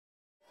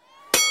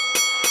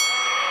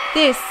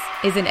This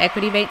is an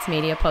Equity Mates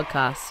Media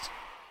podcast.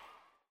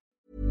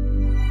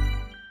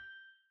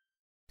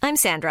 I'm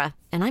Sandra,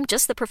 and I'm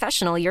just the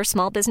professional your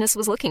small business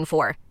was looking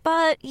for.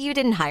 But you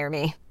didn't hire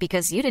me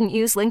because you didn't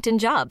use LinkedIn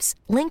Jobs.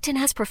 LinkedIn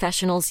has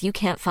professionals you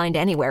can't find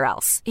anywhere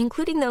else,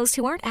 including those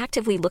who aren't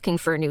actively looking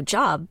for a new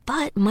job,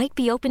 but might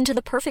be open to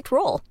the perfect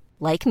role,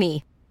 like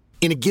me.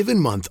 In a given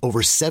month,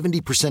 over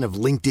 70% of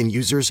LinkedIn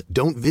users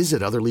don't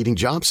visit other leading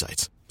job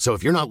sites. So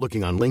if you're not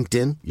looking on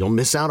LinkedIn, you'll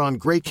miss out on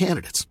great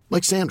candidates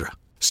like Sandra.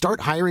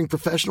 Start hiring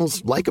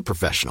professionals like a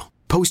professional.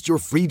 Post your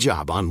free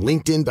job on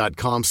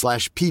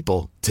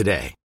linkedin.com/people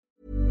today.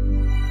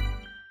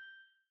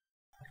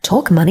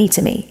 Talk money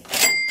to me.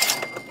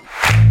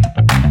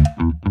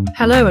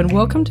 Hello and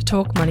welcome to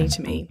Talk Money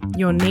to Me,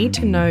 your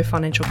need-to-know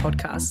financial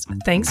podcast.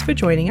 Thanks for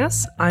joining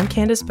us. I'm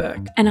Candice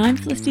Burke. And I'm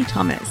Felicity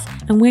Thomas,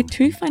 and we're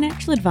two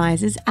financial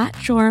advisors at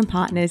Shaw &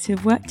 Partners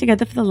who've worked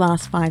together for the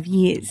last 5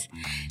 years.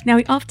 Now,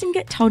 we often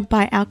get told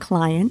by our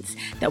clients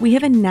that we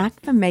have a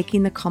knack for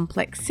making the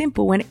complex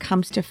simple when it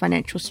comes to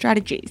financial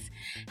strategies.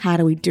 How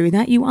do we do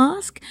that, you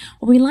ask?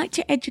 Well, we like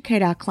to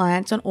educate our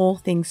clients on all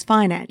things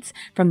finance,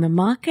 from the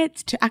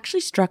markets to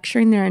actually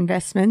structuring their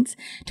investments,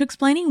 to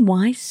explaining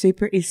why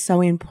super is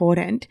so important,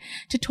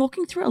 to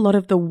talking through a lot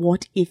of the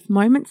what-if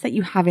moments that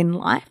you have in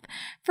life.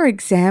 For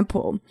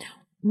example,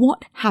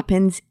 what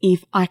happens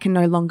if I can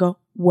no longer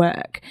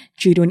work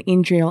due to an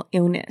injury or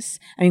illness?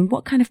 I mean,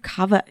 what kind of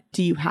cover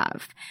do you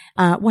have?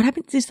 What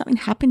happens if something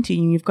happened to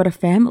you and you've got a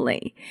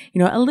family? You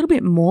know, a little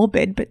bit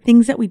morbid, but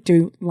things that we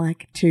do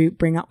like to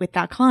bring up with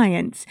our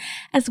clients,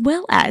 as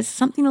well as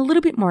something a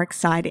little bit more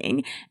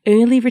exciting,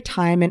 early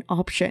retirement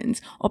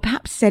options, or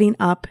perhaps setting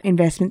up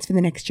investments for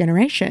the next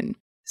generation.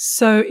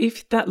 So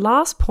if that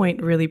last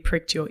point really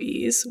pricked your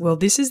ears, well,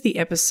 this is the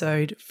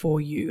episode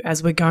for you,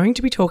 as we're going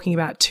to be talking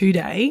about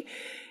today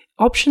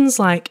options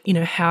like,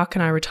 how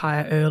can I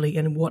retire early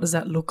and what does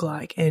that look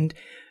like? And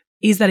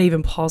is that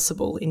even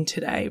possible in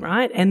today,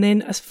 right? And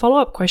then a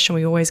follow-up question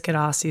we always get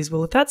asked is,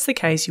 well, if that's the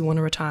case, you want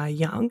to retire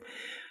young,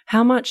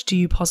 how much do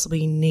you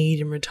possibly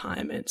need in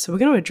retirement? So we're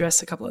going to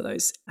address a couple of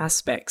those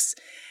aspects.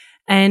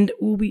 And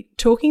we'll be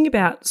talking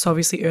about, so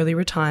obviously, early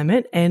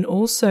retirement and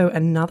also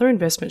another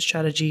investment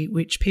strategy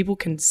which people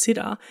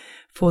consider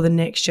for the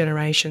next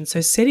generation. So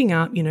setting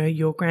up,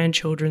 your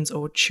grandchildren's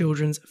or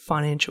children's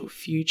financial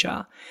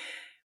future.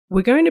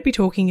 We're going to be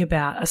talking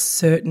about a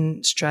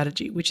certain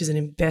strategy, which is an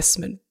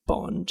investment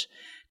bond.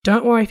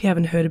 Don't worry if you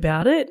haven't heard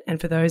about it.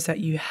 And for those that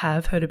you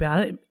have heard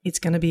about it, it's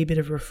going to be a bit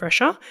of a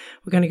refresher.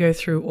 We're going to go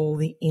through all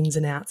the ins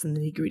and outs and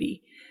the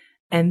nitty-gritty.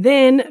 And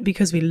then,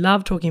 because we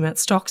love talking about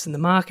stocks and the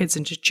markets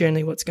and just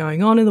generally what's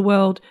going on in the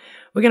world,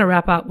 we're going to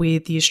wrap up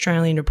with the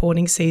Australian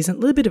reporting season, a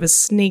little bit of a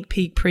sneak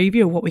peek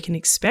preview of what we can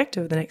expect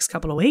over the next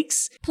couple of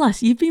weeks.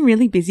 Plus, you've been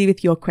really busy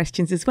with your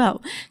questions as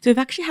well. So we've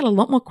actually had a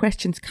lot more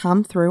questions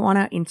come through on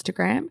our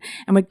Instagram,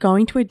 and we're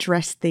going to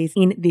address these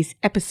in this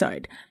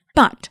episode.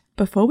 But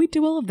before we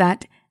do all of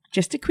that,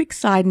 just a quick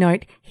side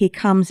note, here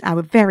comes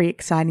our very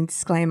exciting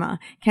disclaimer.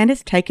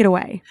 Candice, take it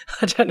away.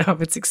 I don't know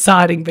if it's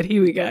exciting, but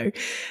here we go.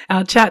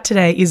 Our chat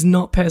today is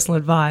not personal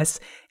advice,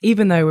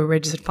 even though we're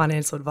registered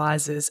financial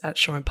advisors at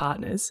Shaw &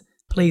 Partners.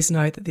 Please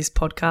note that this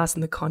podcast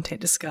and the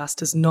content discussed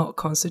does not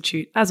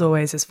constitute, as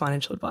always, as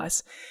financial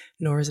advice,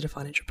 nor is it a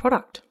financial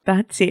product.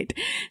 That's it.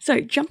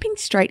 So jumping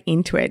straight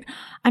into it,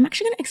 I'm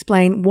actually going to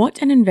explain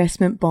what an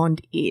investment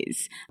bond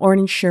is, or an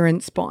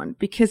insurance bond,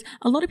 because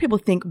a lot of people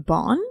think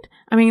bond.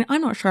 I mean,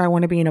 I'm not sure I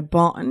want to be in a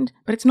bond,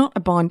 but it's not a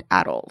bond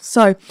at all.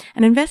 So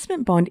an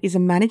investment bond is a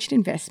managed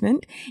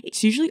investment.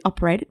 It's usually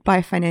operated by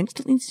a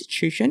financial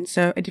institution,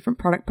 so a different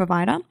product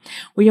provider,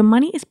 where your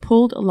money is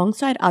pooled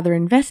alongside other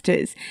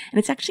investors, and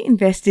it's actually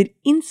invested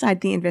inside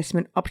the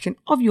investment option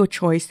of your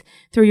choice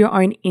through your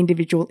own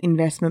individual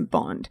investment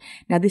bond.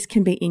 Now, this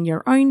can be in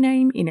your own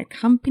name, in a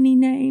company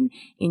name,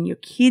 in your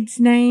kid's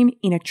name,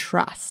 in a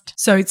trust.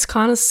 So it's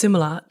kind of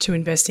similar to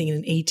investing in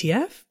an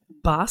ETF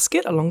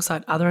basket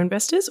alongside other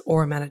investors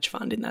or a managed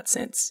fund in that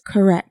sense.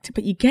 Correct,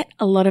 but you get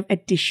a lot of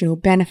additional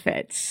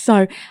benefits.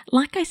 So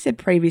like I said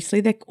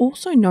previously, they're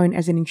also known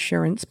as an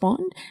insurance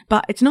bond,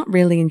 but it's not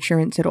really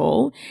insurance at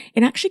all.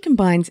 It actually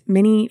combines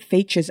many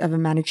features of a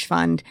managed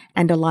fund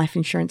and a life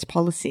insurance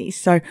policy.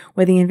 So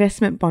where the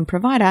investment bond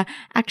provider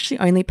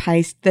actually only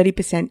pays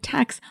 30%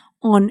 tax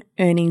on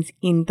earnings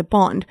in the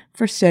bond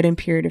for a certain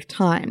period of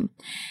time.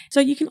 So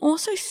you can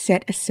also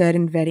set a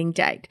certain vetting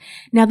date.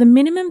 Now, the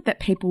minimum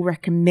that people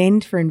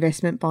recommend for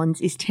investment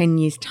bonds is 10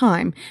 years'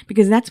 time,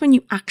 because that's when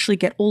you actually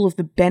get all of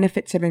the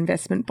benefits of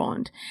investment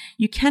bond.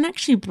 You can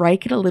actually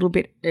break it a little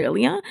bit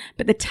earlier,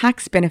 but the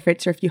tax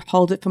benefits are if you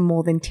hold it for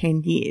more than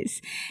 10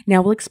 years.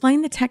 Now, we'll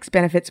explain the tax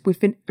benefits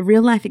with a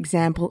real-life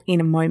example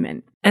in a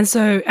moment. And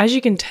so, as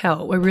you can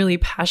tell, we're really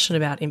passionate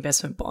about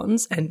investment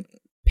bonds, and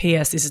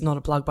P.S. This is not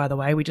a plug, by the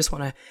way. We just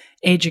want to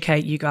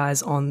educate you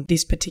guys on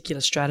this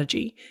particular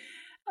strategy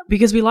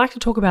because we like to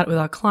talk about it with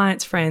our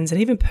clients, friends, and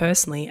even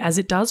personally, as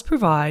it does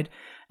provide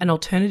an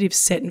alternative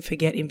set and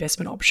forget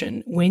investment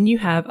option when you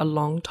have a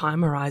long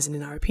time horizon,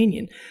 in our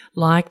opinion,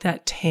 like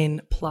that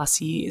 10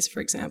 plus years, for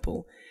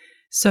example.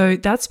 So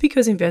that's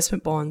because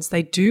investment bonds,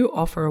 they do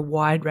offer a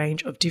wide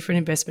range of different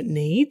investment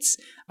needs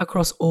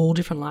across all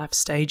different life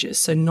stages.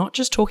 So not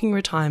just talking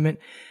retirement,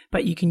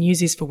 but you can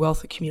use this for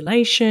wealth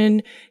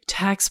accumulation,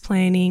 tax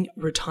planning,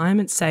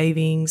 retirement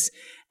savings,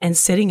 and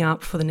setting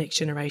up for the next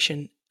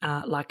generation,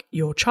 like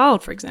your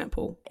child, for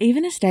example.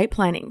 Even estate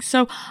planning.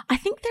 So I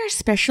think they're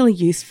especially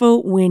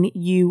useful when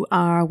you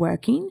are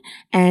working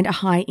and a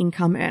high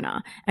income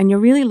earner and you're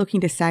really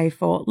looking to save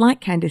for, like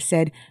Candice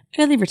said,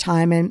 early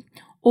retirement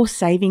or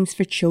savings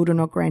for children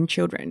or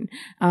grandchildren.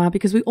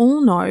 Because we all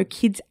know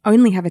kids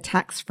only have a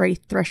tax-free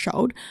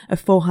threshold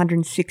of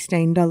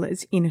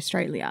 $416 in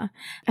Australia,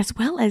 as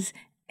well as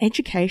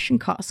education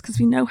costs, because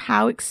we know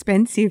how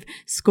expensive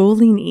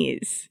schooling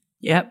is.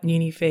 Yep,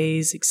 uni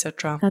fees,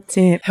 etc. That's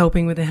it.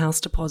 Helping with a house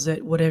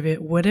deposit,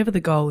 whatever the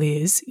goal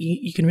is,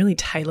 you can really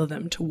tailor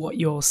them to what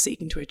you're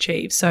seeking to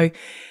achieve. So,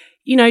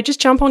 just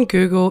jump on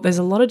Google. There's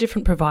a lot of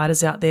different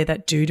providers out there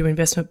that do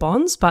investment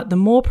bonds, but the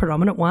more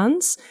predominant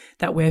ones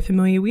that we're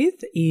familiar with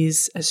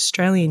is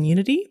Australian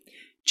Unity,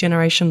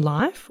 Generation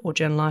Life, or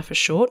Gen Life for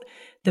short.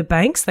 The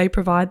banks, they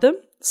provide them.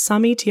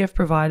 Some ETF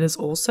providers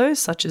also,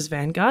 such as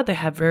Vanguard, they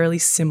have very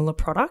similar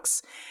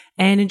products,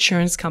 and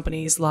insurance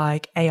companies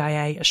like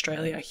AIA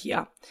Australia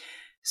here.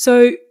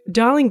 So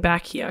coming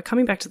back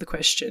to the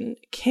question,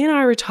 can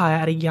I retire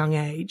at a young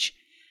age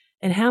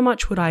and how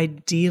much would I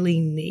ideally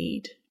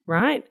need,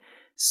 right?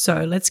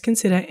 So let's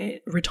consider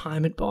a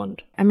retirement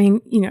bond. I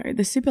mean,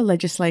 the super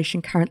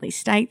legislation currently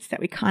states that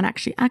we can't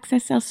actually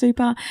access our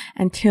super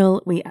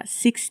until we are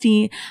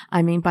 60.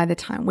 I mean, by the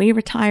time we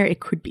retire, it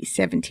could be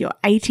 70 or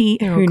 80.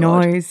 Who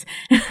knows?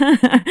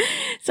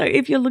 So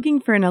if you're looking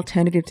for an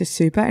alternative to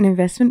super, an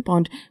investment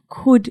bond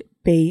could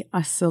be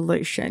a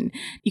solution.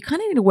 You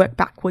kind of need to work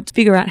backwards,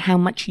 figure out how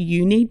much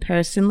you need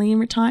personally in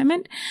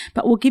retirement,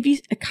 but we'll give you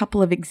a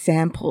couple of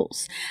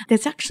examples.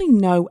 There's actually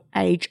no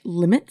age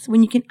limits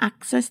when you can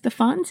access the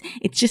funds.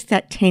 It's just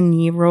that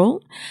 10-year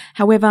rule.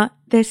 However,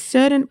 there's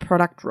certain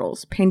product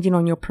rules pending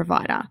on your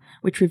provider,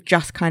 which we've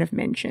just kind of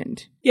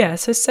mentioned. Yeah,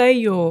 so say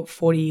you're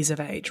 40 years of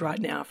age right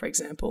now, for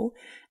example,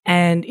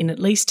 and in at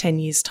least 10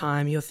 years'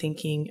 time, you're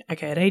thinking,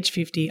 okay, at age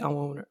 50,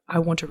 I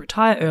want to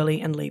retire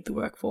early and leave the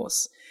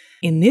workforce.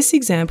 In this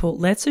example,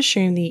 let's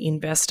assume the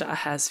investor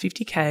has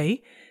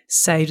 $50,000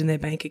 saved in their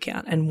bank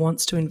account and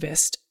wants to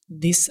invest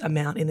this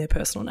amount in their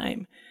personal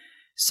name.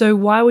 So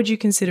why would you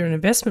consider an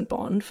investment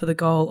bond for the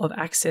goal of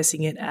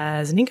accessing it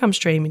as an income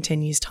stream in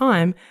 10 years'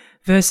 time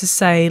versus,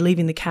 say,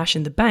 leaving the cash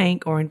in the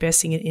bank or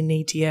investing it in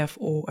an ETF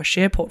or a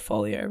share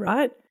portfolio,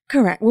 right?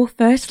 Correct. Well,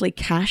 firstly,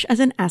 cash as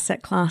an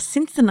asset class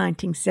since the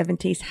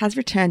 1970s has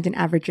returned an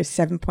average of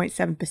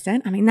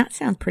 7.7%. I mean, that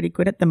sounds pretty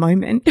good at the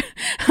moment,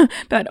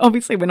 but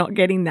obviously we're not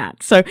getting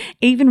that. So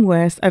even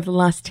worse, over the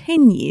last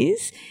 10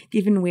 years,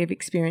 given we've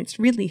experienced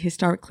really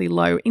historically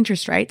low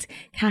interest rates,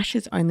 cash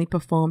has only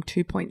performed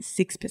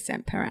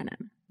 2.6% per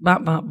annum.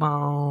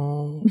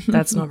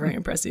 That's not very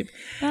impressive.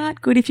 But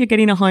good if you're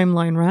getting a home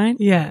loan, right?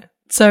 Yeah.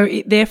 So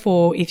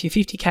therefore, if you're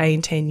 $50,000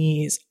 in 10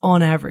 years,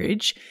 on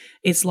average,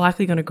 it's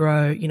likely going to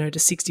grow, to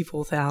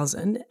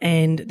 $64,000,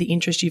 and the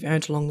interest you've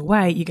earned along the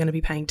way, you're going to be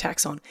paying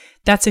tax on.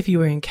 That's if you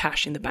were in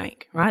cash in the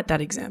bank, right?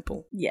 That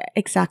example. Yeah,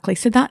 exactly.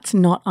 So that's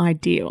not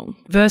ideal.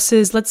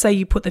 Versus, let's say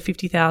you put the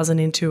 $50,000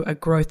 into a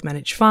growth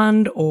managed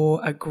fund or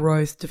a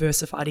growth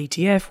diversified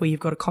ETF where you've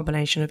got a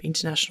combination of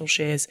international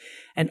shares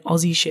and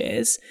Aussie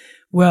shares.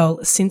 Well,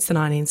 since the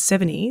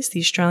 1970s,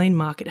 the Australian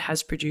market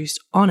has produced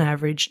on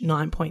average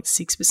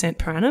 9.6%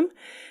 per annum,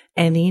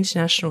 and the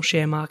international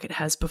share market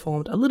has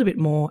performed a little bit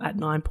more at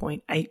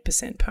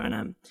 9.8% per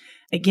annum.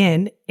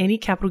 Again, any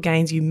capital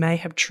gains you may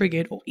have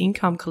triggered or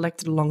income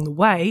collected along the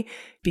way,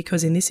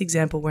 because in this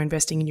example, we're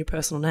investing in your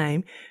personal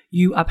name,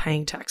 you are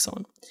paying tax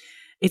on.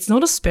 It's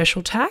not a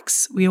special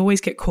tax. We always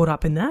get caught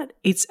up in that.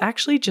 It's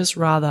actually just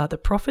rather the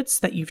profits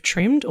that you've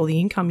trimmed or the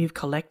income you've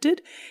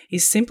collected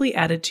is simply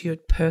added to your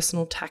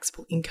personal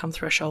taxable income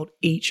threshold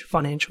each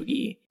financial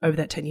year over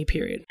that 10-year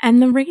period.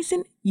 And the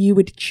reason you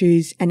would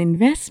choose an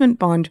investment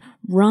bond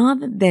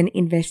rather than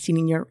investing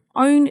in your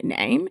own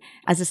name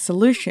as a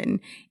solution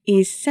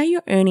is, say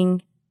you're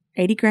earning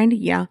 $80,000 a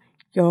year,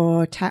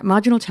 your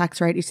marginal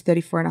tax rate is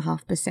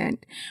 34.5%.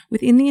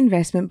 Within the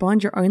investment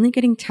bond, you're only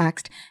getting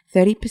taxed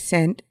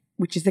 30%,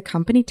 which is the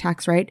company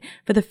tax rate,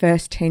 for the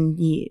first 10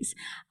 years.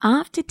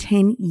 After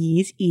 10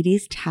 years, it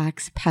is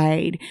tax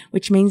paid,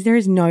 which means there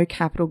is no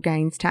capital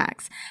gains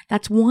tax.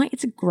 That's why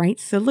it's a great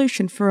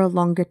solution for a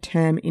longer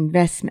term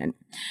investment.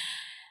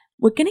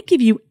 We're going to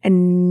give you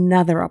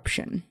another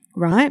option,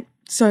 right?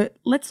 So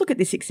let's look at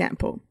this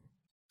example.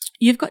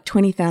 You've got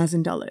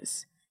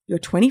 $20,000. You're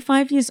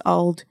 25 years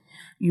old.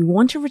 You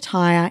want to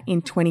retire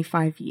in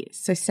 25 years.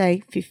 So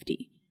say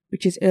 50,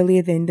 which is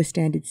earlier than the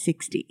standard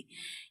 60.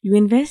 You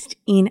invest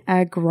in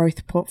a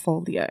growth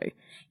portfolio.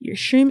 You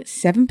assume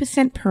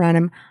 7% per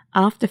annum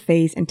after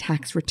fees and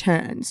tax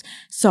returns.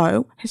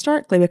 So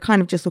historically, we're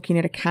kind of just looking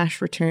at a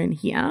cash return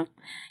here.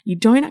 You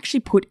don't actually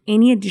put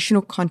any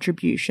additional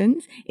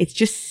contributions. It's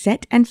just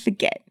set and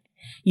forget.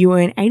 You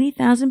earn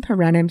 $80,000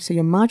 per annum, so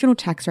your marginal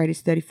tax rate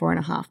is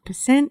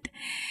 34.5%.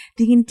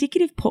 The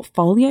indicative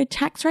portfolio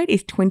tax rate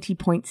is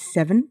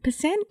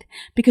 20.7%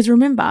 because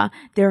remember,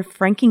 there are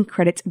franking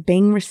credits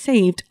being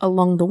received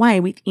along the way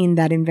within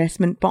that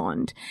investment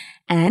bond.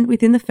 And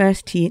within the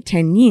first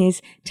 10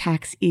 years,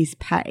 tax is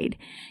paid.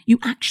 You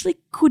actually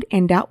could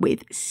end up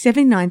with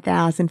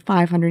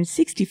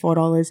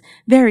 $79,564,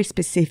 very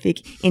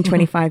specific, in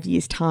 25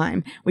 years'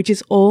 time, which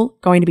is all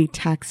going to be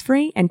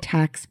tax-free and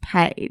tax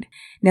paid.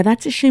 Now,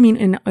 that's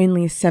assuming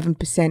only a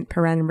 7%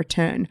 per annum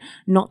return,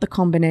 not the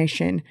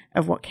combination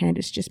of what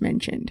Candice just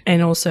mentioned.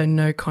 And also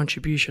no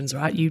contributions,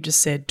 right? You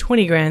just said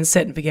 20 grand,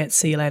 set and forget,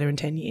 see you later in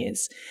 10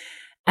 years.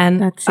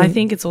 And I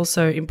think it's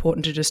also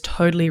important to just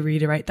totally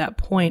reiterate that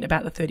point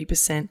about the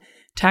 30%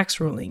 tax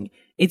ruling.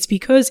 It's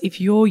because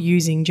if you're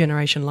using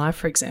Generation Life,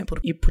 for example,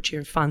 you put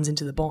your funds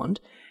into the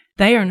bond,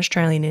 they are an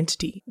Australian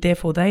entity.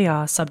 Therefore, they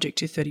are subject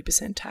to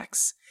 30%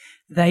 tax.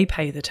 They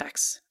pay the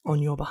tax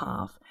on your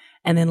behalf.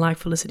 And then, like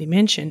Felicity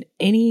mentioned,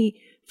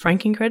 any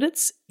franking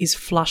credits is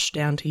flushed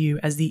down to you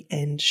as the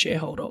end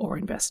shareholder or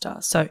investor.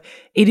 So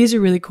it is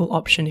a really cool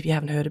option if you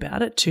haven't heard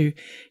about it to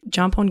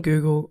jump on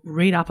Google,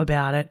 read up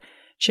about it,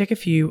 check a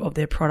few of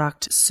their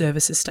product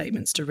services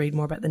statements to read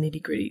more about the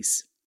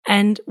nitty-gritties.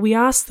 And we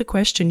asked the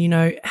question,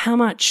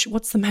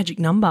 what's the magic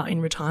number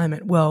in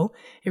retirement? Well,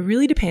 it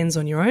really depends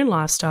on your own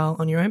lifestyle,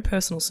 on your own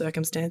personal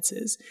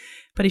circumstances.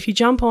 But if you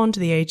jump onto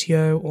the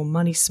ATO or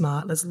Money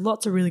Smart, there's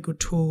lots of really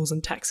good tools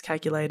and tax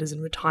calculators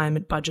and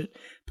retirement budget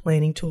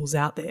planning tools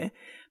out there.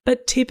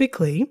 But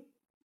typically,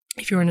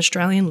 if you're an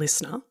Australian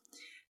listener,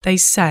 they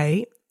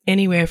say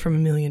anywhere from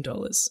 $1 million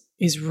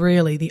is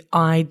really the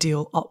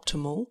ideal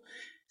optimal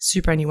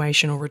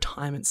superannuation or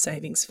retirement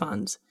savings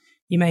fund.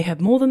 You may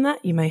have more than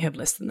that, you may have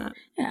less than that.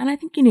 Yeah, and I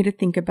think you need to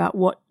think about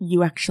what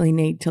you actually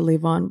need to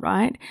live on,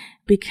 right?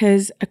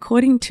 Because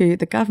according to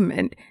the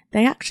government,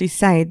 they actually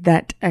say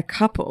that a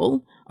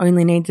couple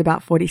only needs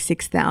about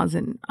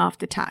 $46,000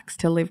 after tax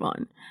to live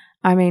on.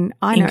 I mean,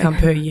 I know. Income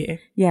per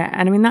year. Yeah,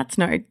 and I mean, that's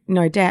no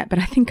debt, but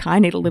I think I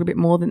need a little bit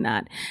more than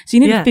that. So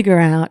you need to figure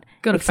out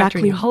Got to factor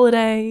in your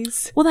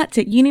holidays. Well, that's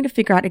it. You need to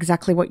figure out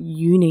exactly what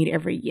you need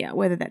every year,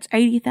 whether that's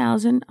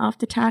 $80,000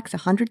 after tax,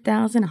 $100,000,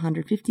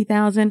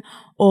 $150,000,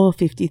 or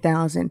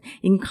 $50,000.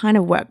 You can kind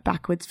of work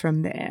backwards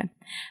from there.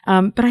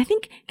 But I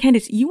think,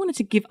 Candice, you wanted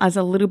to give us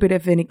a little bit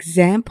of an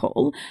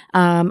example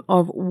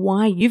of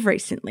why you've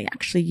recently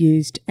actually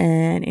used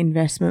an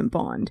investment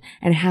bond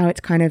and how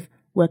it's kind of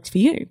worked for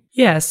you.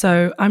 Yeah,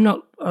 so I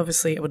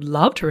would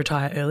love to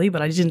retire early,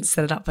 but I didn't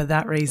set it up for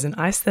that reason.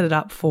 I set it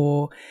up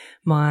for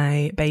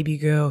my baby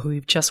girl who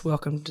we've just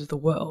welcomed to the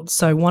world.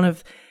 So one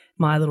of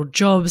my little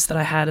jobs that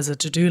I had as a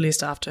to-do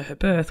list after her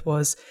birth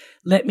was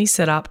let me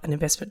set up an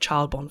investment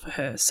child bond for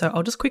her. So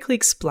I'll just quickly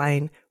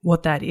explain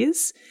what that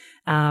is.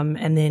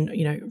 And then,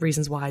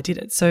 reasons why I did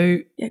it. So,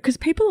 yeah, because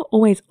people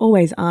are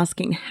always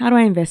asking, how do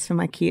I invest for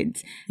my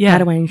kids? Yeah. How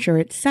do I ensure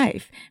it's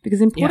safe?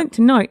 Because important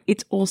to note,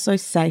 it's also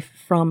safe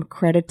from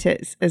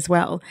creditors as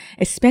well,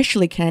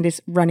 especially, Candice,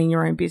 running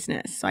your own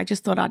business. So I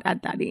just thought I'd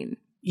add that in.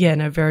 Yeah,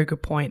 no, very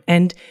good point.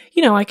 And,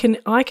 I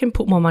can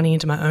put more money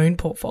into my own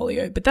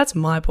portfolio, but that's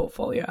my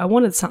portfolio. I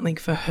wanted something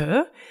for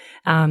her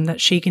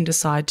that she can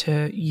decide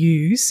to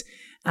use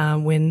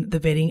when the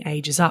vetting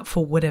age is up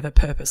for whatever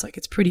purpose. Like,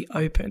 it's pretty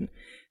open.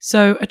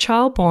 So a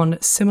child bond,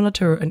 similar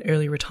to an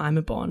early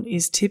retirement bond,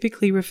 is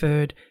typically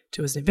referred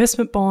to as an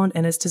investment bond,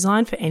 and it's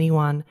designed for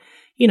anyone,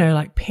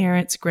 like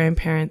parents,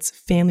 grandparents,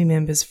 family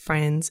members,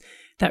 friends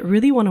that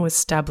really want to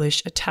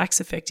establish a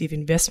tax-effective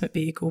investment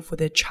vehicle for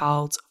their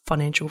child's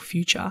financial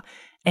future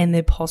and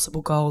their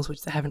possible goals,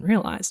 which they haven't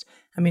realized.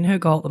 I mean, her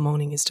goal at the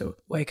morning is to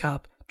wake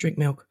up, drink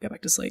milk, go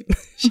back to sleep.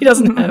 She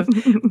doesn't have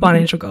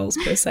financial goals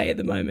per se at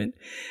the moment.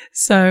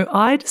 So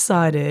I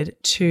decided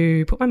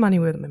to put my money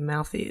where my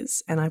mouth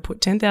is, and I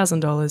put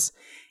 $10,000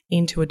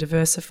 into a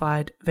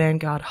diversified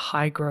Vanguard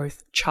high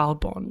growth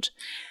child bond.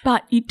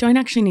 But you don't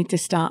actually need to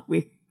start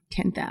with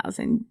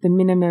 $10,000. The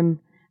minimum,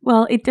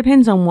 well, it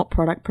depends on what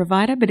product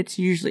provider, but it's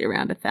usually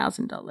around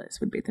 $1,000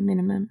 would be the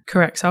minimum.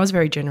 Correct. So I was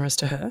very generous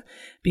to her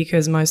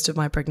because most of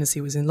my pregnancy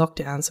was in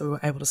lockdown, so we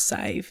were able to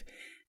save.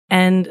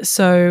 And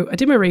so I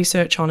did my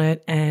research on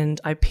it and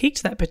I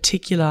picked that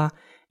particular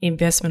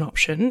investment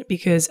option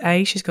because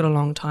A, she's got a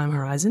long time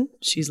horizon.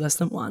 She's less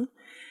than 1.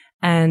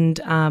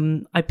 And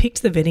I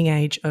picked the vetting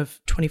age of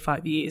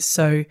 25 years.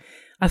 So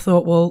I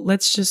thought, well,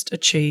 let's just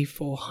achieve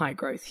for high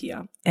growth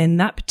here. And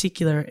that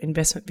particular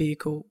investment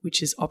vehicle,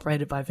 which is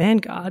operated by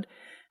Vanguard,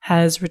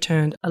 has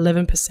returned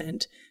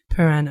 11%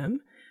 per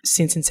annum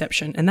since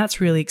inception. And that's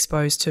really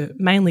exposed to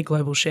mainly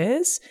global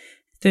shares,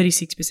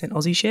 36%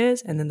 Aussie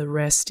shares, and then the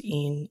rest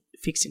in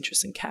fixed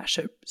interest and cash.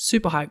 So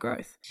super high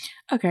growth.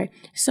 Okay.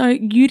 So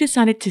you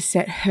decided to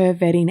set her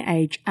vetting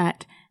age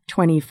at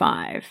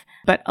 25,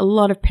 but a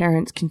lot of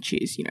parents can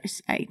choose,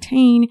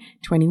 18,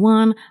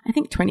 21. I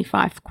think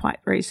 25 is quite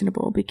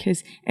reasonable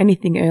because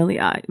anything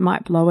earlier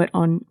might blow it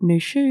on new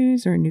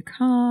shoes or a new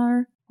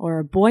car or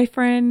a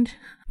boyfriend.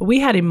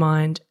 We had in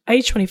mind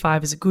age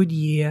 25 is a good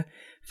year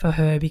for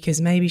her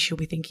because maybe she'll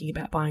be thinking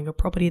about buying a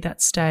property at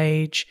that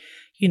stage,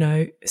 you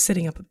know,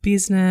 setting up a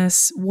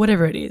business,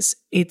 whatever it is,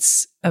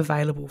 it's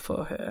available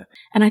for her.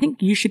 And I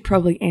think you should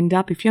probably end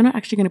up, if you're not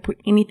actually going to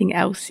put anything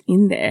else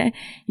in there,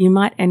 you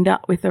might end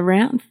up with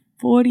around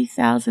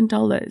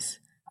 $40,000,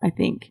 I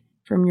think,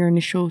 from your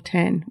initial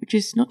 10, which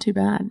is not too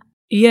bad.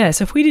 Yeah,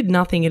 so if we did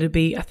nothing, it'd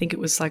be, I think it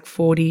was like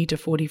 40 to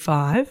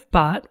 45,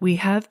 but we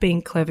have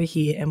been clever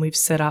here and we've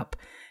set up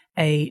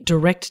a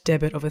direct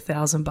debit of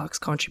 $1,000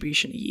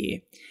 contribution a year.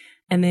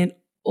 And then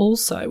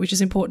also, which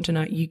is important to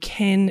note, you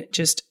can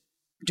just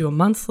do a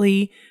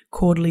monthly,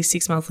 quarterly,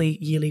 6 monthly,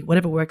 yearly,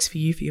 whatever works for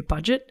you for your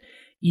budget.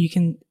 You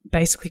can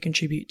basically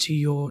contribute to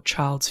your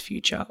child's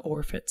future or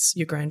if it's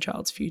your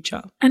grandchild's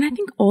future. And I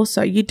think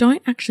also you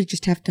don't actually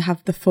just have to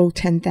have the full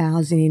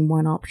 10,000 in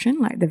one option,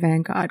 like the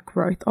Vanguard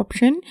growth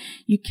option.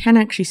 You can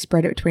actually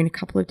spread it between a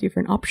couple of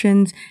different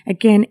options.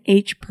 Again,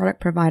 each product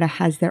provider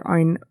has their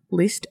own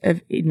list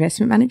of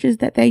investment managers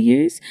that they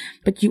use,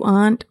 but you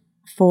aren't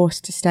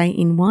forced to stay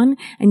in one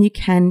and you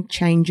can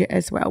change it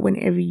as well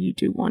whenever you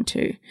do want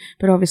to.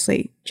 But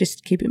obviously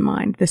just keep in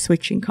mind the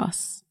switching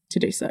costs to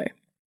do so.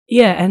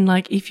 Yeah, and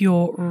like if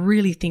you're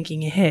really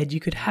thinking ahead, you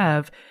could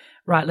have,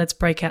 right, let's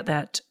break out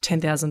that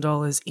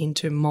 $10,000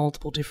 into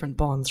multiple different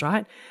bonds,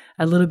 right?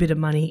 A little bit of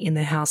money in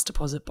the house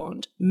deposit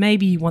bond.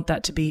 Maybe you want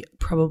that to be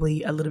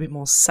probably a little bit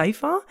more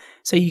safer.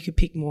 So you could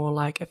pick more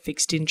like a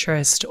fixed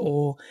interest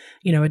or,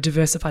 you know, a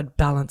diversified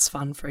balance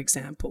fund, for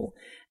example.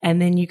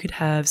 And then you could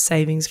have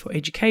savings for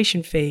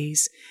education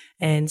fees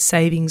and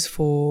savings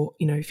for,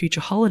 you know,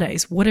 future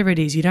holidays, whatever it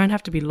is. You don't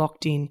have to be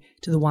locked in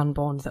to the one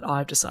bond that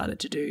I've decided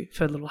to do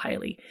for little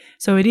Hayley.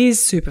 So it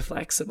is super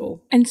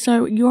flexible. And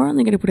so you're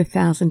only going to put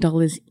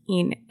 $1,000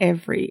 in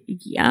every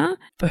year.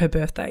 For her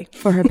birthday.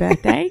 For her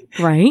birthday.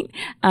 Great.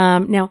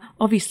 Now,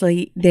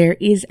 obviously, there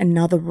is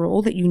another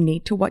rule that you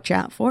need to watch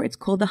out for. It's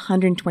called the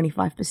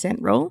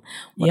 125% rule.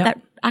 What that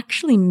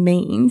actually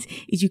means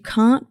is you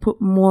can't put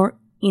more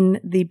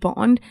in the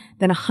bond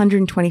than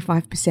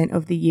 125%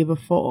 of the year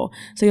before.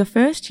 So your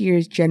first year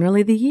is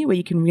generally the year where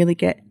you can really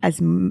get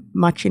as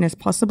much in as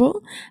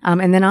possible.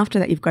 And then after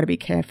that, you've got to be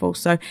careful.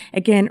 So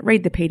again,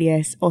 read the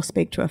PDS or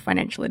speak to a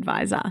financial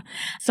advisor.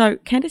 So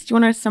Candice, do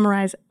you want to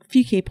summarize a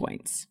few key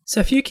points?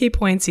 So a few key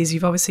points is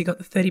you've obviously got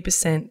the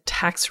 30%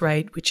 tax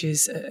rate, which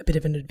is a bit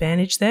of an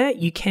advantage there.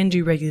 You can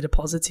do regular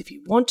deposits if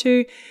you want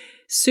to.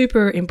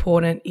 Super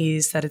important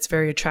is that it's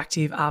very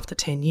attractive after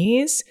 10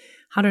 years.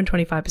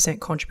 125%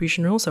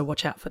 contribution rule, so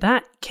watch out for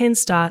that. Can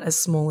start as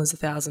small as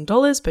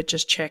 $1,000, but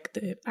just check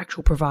the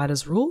actual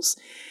provider's rules.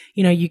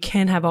 You know, you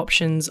can have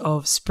options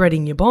of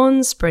spreading your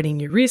bonds, spreading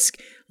your risk,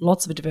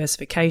 lots of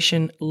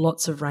diversification,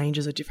 lots of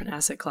ranges of different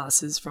asset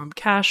classes from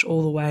cash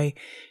all the way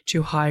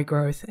to high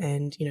growth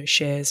and, you know,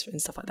 shares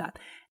and stuff like that.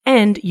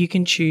 And you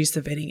can choose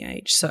the vetting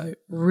age. So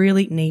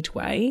really neat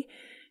way.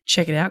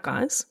 Check it out,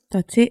 guys.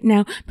 That's it.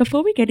 Now,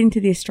 before we get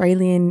into the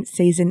Australian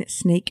season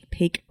sneak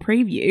peek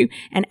preview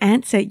and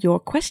answer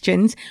your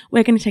questions,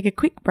 we're going to take a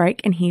quick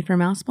break and hear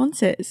from our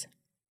sponsors.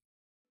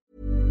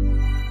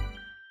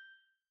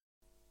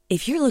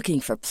 If you're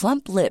looking for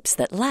plump lips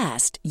that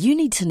last, you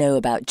need to know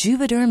about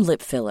Juvederm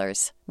lip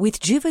fillers.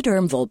 With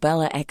Juvederm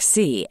Volbella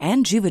XC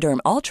and Juvederm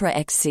Ultra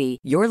XC,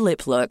 your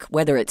lip look,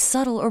 whether it's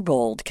subtle or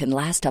bold, can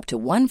last up to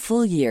 1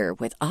 full year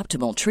with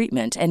optimal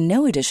treatment and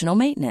no additional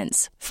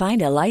maintenance.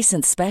 Find a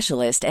licensed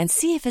specialist and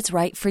see if it's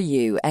right for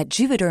you at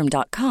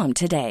Juvederm.com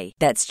today.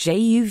 That's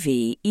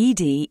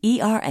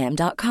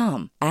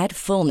JUVEDERM.com. Add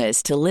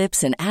fullness to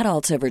lips in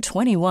adults over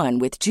 21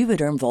 with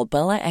Juvederm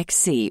Volbella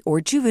XC or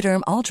Juvederm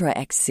Ultra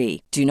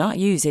XC. Do not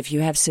use if you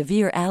have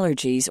severe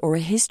allergies or a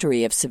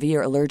history of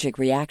severe allergic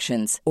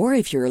reactions, or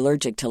if you're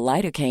allergic to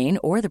lidocaine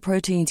or the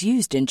proteins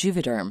used in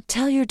Juvederm.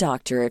 Tell your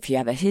doctor if you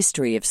have a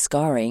history of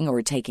scarring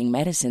or taking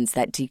medicines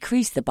that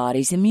decrease the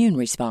body's immune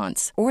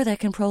response or that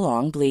can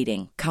prolong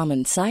bleeding.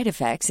 Common side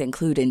effects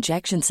include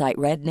injection site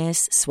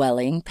redness,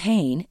 swelling,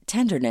 pain,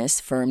 tenderness,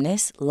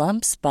 firmness,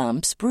 lumps,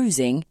 bumps,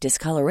 bruising,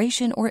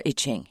 discoloration, or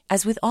itching.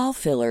 As with all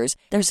fillers,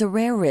 there's a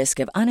rare risk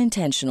of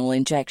unintentional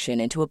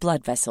injection into a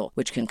blood vessel,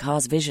 which can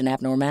cause vision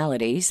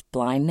abnormalities,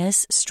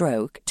 blindness,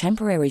 stroke,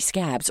 temporary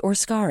scabs, or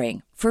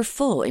scarring. For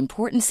full,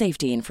 important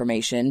safety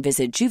information,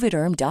 visit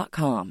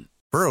Juvederm.com.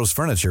 Burrow's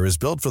furniture is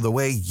built for the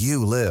way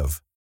you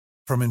live.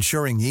 From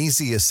ensuring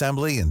easy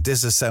assembly and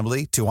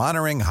disassembly to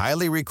honoring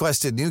highly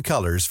requested new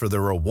colors for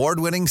their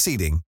award-winning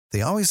seating,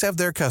 they always have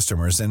their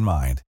customers in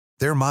mind.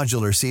 Their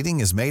modular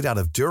seating is made out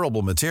of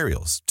durable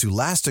materials to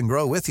last and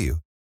grow with you.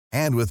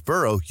 And with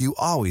Burrow, you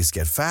always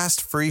get fast,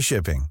 free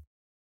shipping.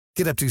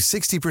 Get up to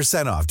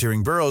 60% off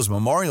during Burrow's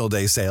Memorial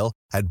Day sale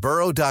at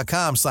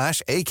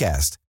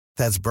burrow.com/ACAST.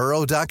 That's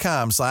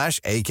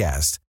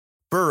burrow.com/ACAST.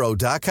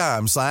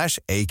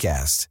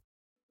 burrow.com/ACAST.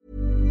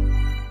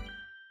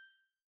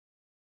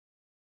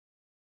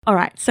 All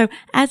right, so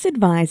as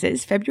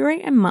advisors,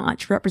 February and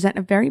March represent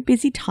a very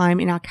busy time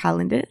in our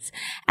calendars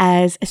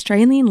as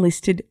Australian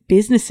listed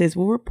businesses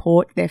will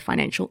report their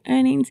financial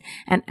earnings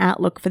and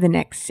outlook for the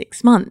next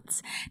 6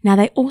 months. Now,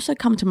 they also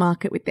come to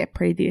market with their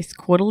previous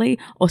quarterly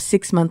or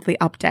 6-monthly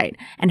update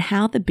and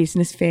how the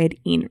business fared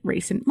in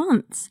recent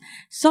months.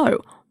 So,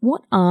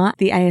 what are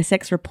the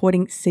ASX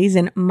reporting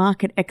season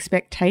market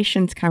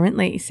expectations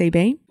currently,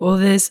 CB? Well,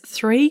 there's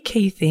 3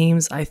 key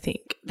themes, I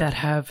think, that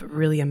have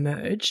really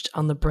emerged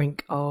on the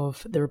brink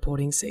of the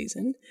reporting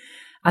season.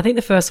 I think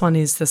the first one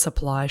is the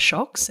supply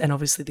shocks and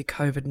obviously the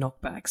COVID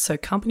knockbacks. So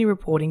company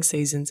reporting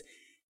seasons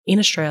in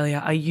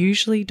Australia are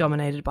usually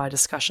dominated by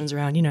discussions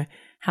around,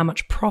 how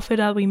much profit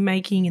are we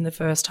making in the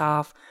first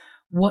half?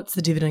 What's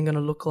the dividend going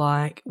to look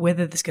like?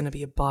 Whether there's going to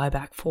be a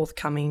buyback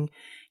forthcoming,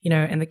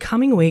 and the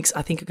coming weeks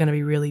I think are going to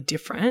be really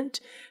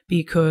different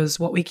because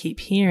what we keep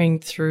hearing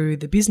through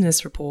the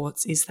business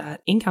reports is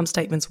that income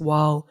statements,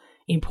 while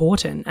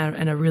important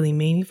and are really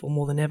meaningful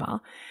more than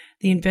ever,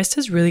 the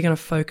investor's really going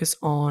to focus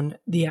on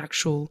the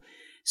actual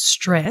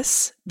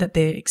stress that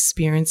they're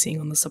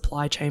experiencing on the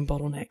supply chain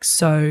bottlenecks.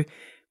 So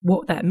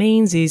what that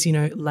means is,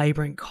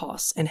 labor and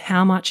costs, and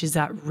how much is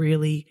that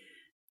really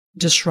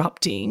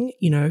disrupting,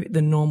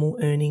 the normal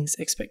earnings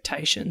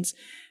expectations.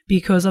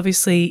 Because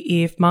obviously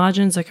if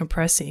margins are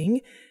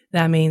compressing,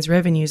 that means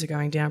revenues are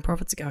going down,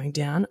 profits are going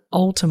down.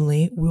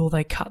 Ultimately, will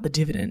they cut the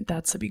dividend?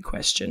 That's a big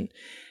question.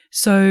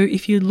 So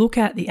if you look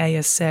at the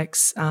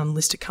ASX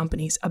listed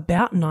companies,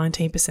 about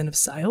 19% of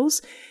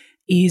sales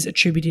is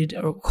attributed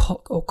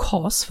or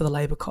costs for the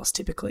labour cost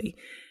typically.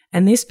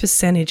 And this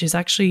percentage is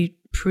actually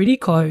pretty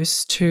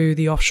close to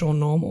the offshore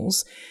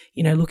normals.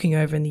 Looking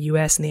over in the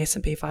US and the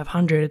S&P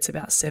 500, it's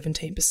about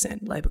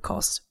 17% labour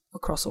cost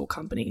across all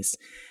companies.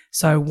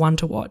 So one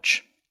to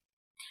watch.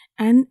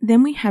 And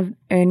then we have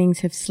earnings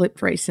have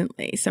slipped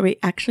recently. So we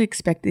actually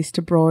expect this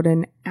to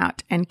broaden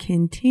out and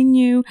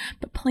continue.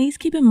 But please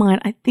keep in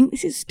mind, I think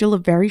this is still a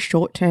very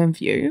short-term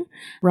view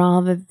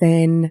rather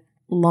than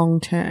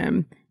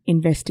long-term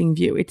investing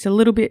view. It's a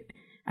little bit,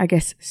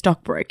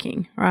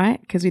 stockbroking, right?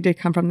 Because we do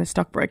come from the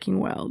stockbroking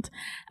world.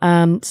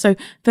 So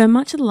for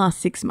much of the last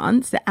 6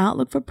 months, the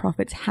outlook for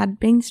profits had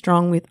been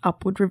strong with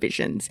upward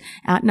revisions,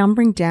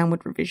 outnumbering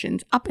downward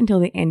revisions up until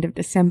the end of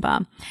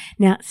December.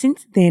 Now,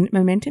 since then,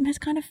 momentum has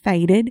kind of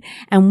faded.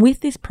 And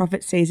with this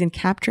profit season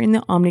capturing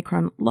the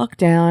Omicron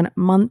lockdown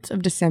months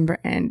of December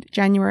and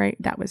January,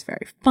 that was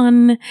very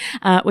fun.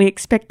 We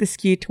expect the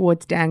skew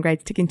towards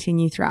downgrades to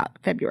continue throughout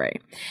February.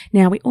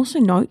 Now, we also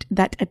note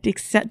that a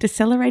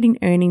decelerating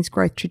earnings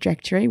growth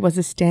trajectory was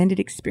a standard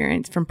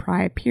experience from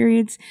prior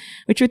periods,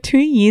 which were 2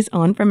 years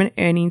on from an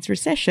earnings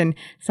recession,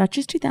 such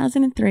as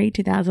 2003,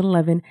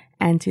 2011,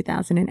 and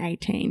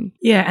 2018.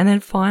 Yeah, and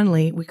then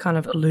finally, we kind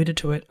of alluded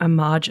to it,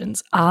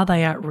 margins. Are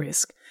they at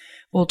risk?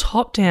 Well,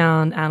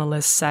 top-down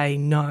analysts say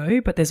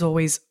no, but there's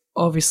always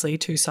obviously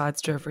 2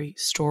 sides to every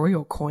story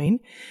or coin.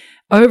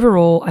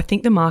 Overall, I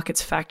think the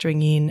market's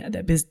factoring in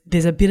that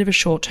there's a bit of a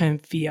short-term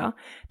fear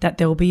that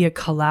there will be a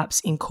collapse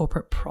in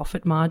corporate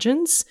profit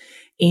margins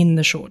in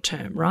the short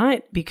term,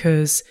 right?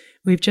 Because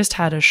we've just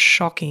had a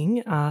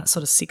shocking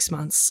sort of 6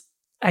 months,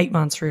 8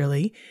 months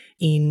really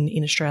in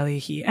Australia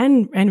here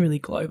and really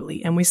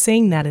globally. And we're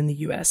seeing that in the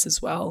US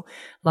as well.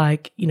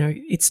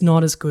 It's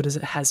not as good as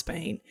it has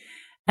been.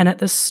 And at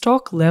the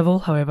stock level,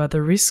 however,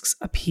 the risks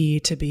appear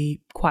to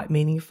be quite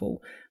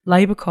meaningful.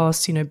 Labour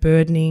costs,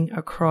 burdening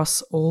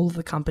across all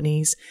the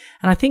companies.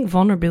 And I think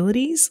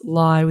vulnerabilities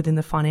lie within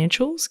the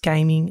financials,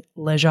 gaming,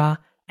 leisure,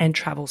 and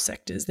travel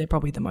sectors. They're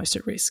probably the most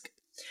at risk.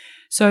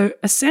 So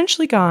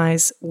essentially,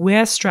 guys,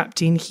 we're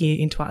strapped in here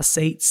into our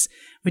seats.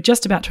 We're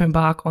just about to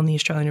embark on the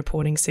Australian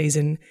reporting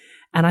season.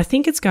 And I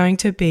think it's going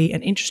to be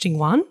an interesting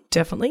one,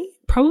 definitely.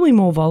 Probably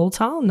more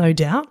volatile, no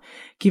doubt,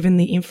 given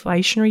the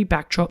inflationary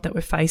backdrop that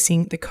we're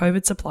facing, the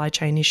COVID supply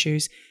chain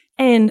issues,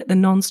 and the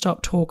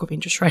non-stop talk of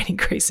interest rate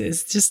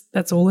increases.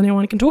 That's all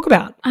anyone can talk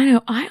about. I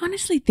know. I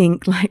honestly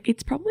think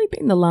it's probably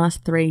been the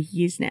last 3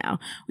 years now.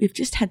 We've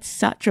just had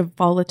such a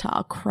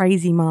volatile,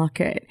 crazy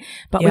market.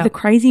 But with a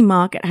crazy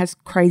market has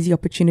crazy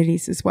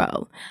opportunities as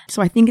well.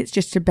 So I think it's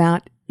just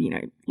about,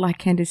 like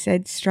Candace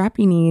said,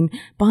 strapping in,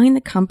 buying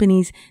the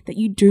companies that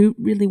you do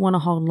really want to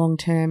hold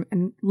long-term.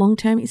 And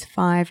long-term is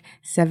 5,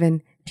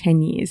 7,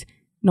 10 years,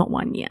 not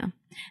 1 year.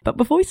 But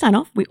before we sign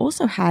off, we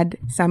also had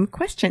some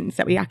questions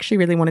that we actually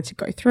really wanted to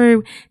go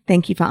through.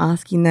 Thank you for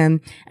asking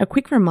them. A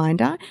quick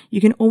reminder, you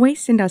can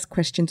always send us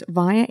questions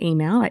via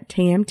email at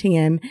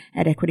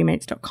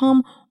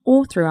tmtm@equitymates.com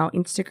or through our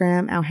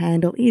Instagram. Our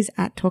handle is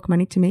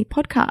 @TalkMoneyToMe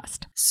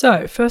podcast.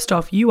 So first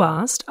off, you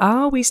asked,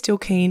 are we still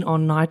keen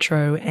on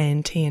Nitro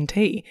and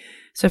TNT?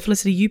 So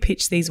Felicity, you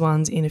pitched these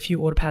ones in a few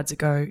autopads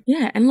ago.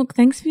 Yeah, and look,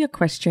 thanks for your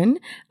question.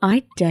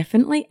 I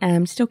definitely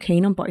am still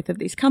keen on both of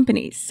these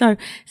companies. So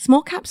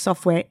Small Cap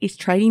Software is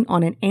trading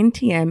on an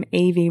NTM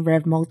EV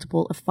Rev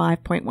multiple of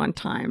 5.1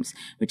 times,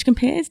 which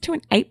compares to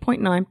an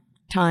 8.9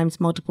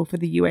 times multiple for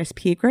the US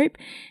peer group,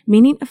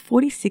 meaning a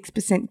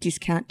 46%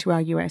 discount to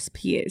our US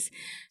peers.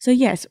 So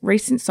yes,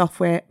 recent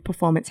software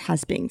performance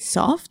has been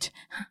soft.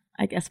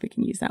 I guess we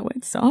can use that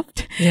word,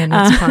 soft. Yeah,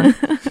 that's fine.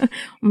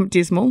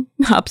 Dismal,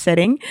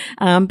 upsetting.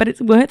 But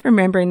it's worth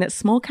remembering that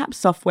small cap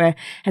software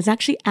has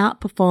actually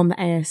outperformed the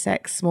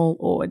ASX Small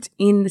Ords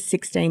in the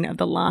 16 of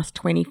the last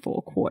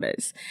 24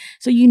 quarters.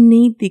 So you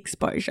need the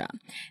exposure.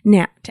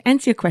 Now, to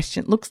answer your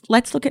question,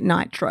 let's look at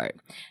Nitro.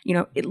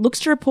 It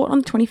looks to report on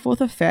the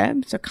 24th of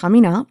Feb, so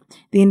coming up.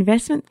 The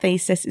investment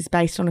thesis is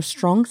based on a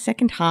strong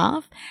second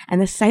half, and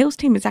the sales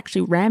team is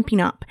actually ramping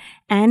up,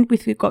 and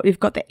we've got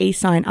the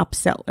eSign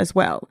upsell as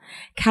well.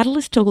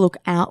 Catalysts to look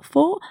out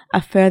for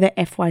are further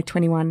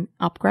FY21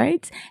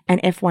 upgrades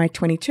and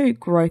FY22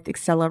 growth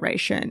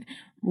acceleration.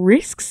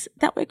 Risks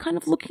that we're kind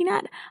of looking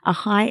at are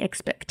high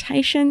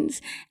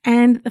expectations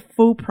and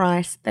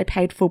they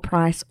paid full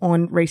price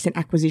on recent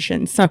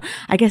acquisitions. So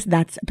I guess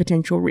that's a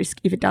potential risk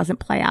if it doesn't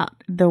play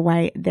out the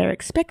way they're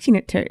expecting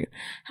it to.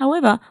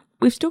 However,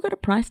 we've still got a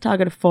price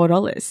target of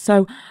 $4.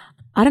 So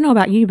I don't know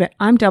about you, but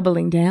I'm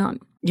doubling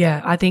down.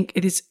 Yeah, I think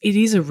it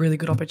is a really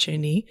good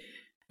opportunity.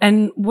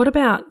 And what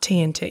about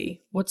TNT?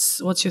 What's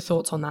your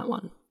thoughts on that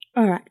one?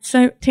 All right,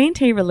 so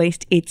TNT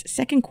released its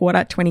second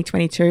quarter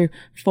 2022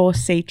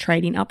 4C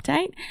trading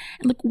update.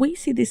 And look, we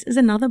see this as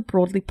another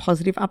broadly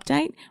positive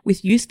update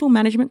with useful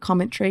management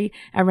commentary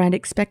around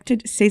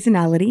expected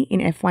seasonality in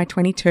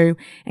FY22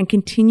 and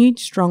continued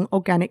strong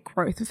organic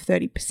growth of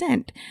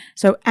 30%.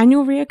 So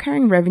annual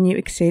recurring revenue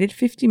exceeded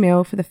 50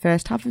 mil for the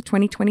first half of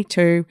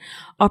 2022.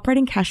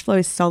 Operating cash flow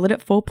is solid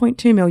at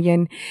 4.2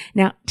 million.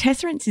 Now,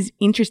 Tesserent's is an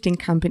interesting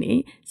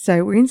company.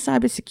 So we're in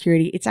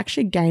cybersecurity. It's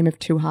actually a game of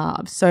two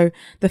halves. So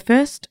the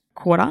first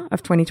quarter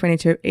of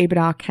 2022,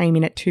 EBITDA came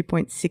in at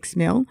 2.6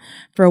 mil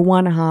for a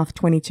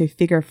 1H22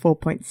 figure of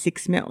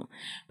 4.6 mil,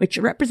 which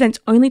represents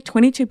only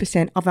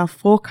 22% of our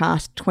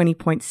forecast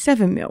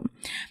 20.7 mil.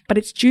 But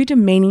it's due to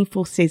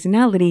meaningful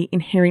seasonality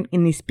inherent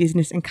in this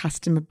business and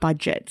customer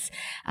budgets.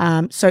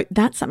 So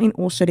that's something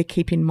also to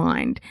keep in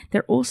mind.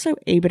 They're also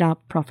EBITDA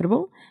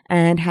profitable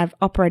and have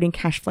operating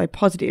cash flow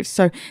positive.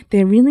 So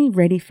they're really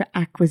ready for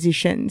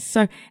acquisitions.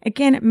 So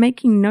again,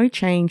 making no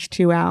change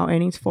to our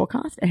earnings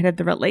forecast ahead of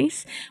the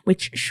release,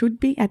 which should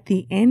be at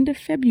the end of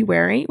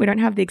February. We don't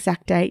have the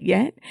exact date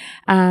yet.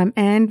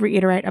 And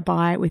reiterate a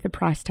buy with a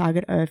price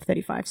target of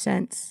 35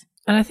 cents.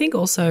 And I think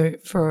also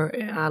for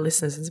our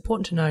listeners, it's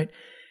important to note,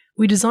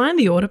 we designed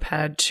the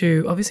AutoPad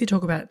to obviously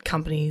talk about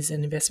companies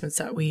and investments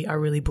that we are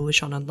really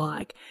bullish on and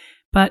like.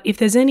 But if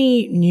there's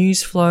any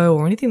news flow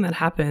or anything that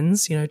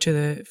happens, to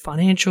the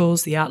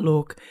financials, the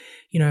outlook,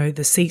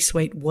 the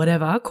C-suite,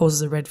 whatever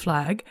causes a red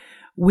flag,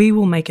 we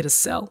will make it a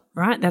sell,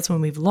 right? That's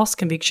when we've lost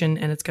conviction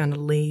and it's going to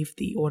leave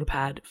the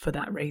AutoPad for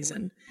that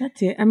reason.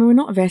 That's it. I mean, we're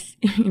not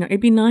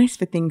it'd be nice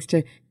for things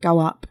to go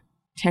up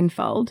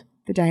tenfold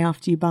the day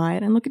after you buy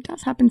it. And look, it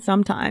does happen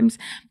sometimes,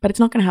 but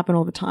it's not going to happen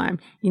all the time.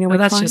 Well,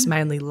 that's just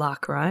mainly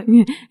luck, right?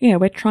 Yeah,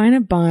 we're trying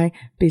to buy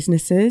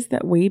businesses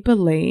that we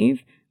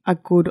believe are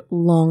good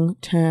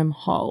long-term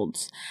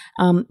holds.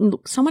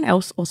 Look, someone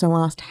else also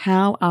asked,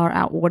 how are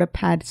our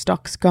AutoPad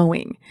stocks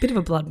going? Bit of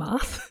a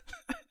bloodbath.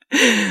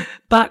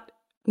 But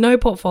no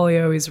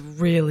portfolio is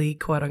really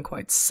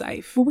quote-unquote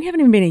safe. Well, we haven't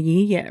even been a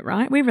year yet,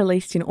 right? We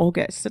released in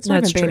August. It's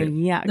not even been a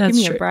year. Give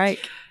me a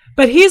break.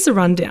 But here's the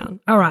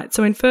rundown. All right,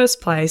 so in first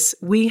place,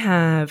 we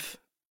have,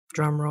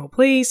 drum roll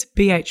please,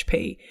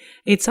 BHP.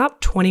 It's up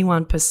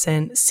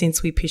 21%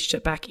 since we pitched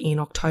it back in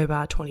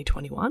October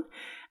 2021.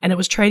 And it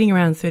was trading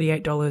around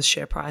 $38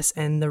 share price,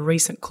 and the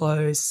recent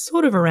close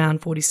sort of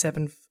around 40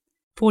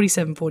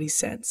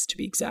 cents to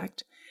be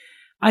exact.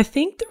 I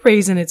think the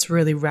reason it's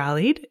really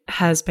rallied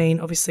has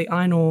been obviously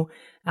iron ore.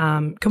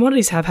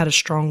 Commodities have had a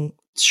strong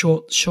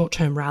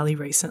short-term rally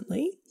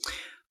recently.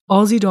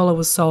 Aussie dollar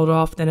was sold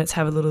off, then it's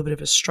had a little bit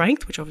of a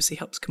strength, which obviously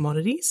helps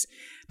commodities.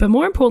 But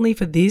more importantly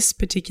for this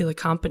particular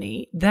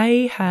company,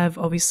 they have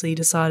obviously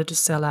decided to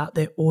sell out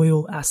their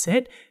oil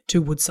asset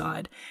to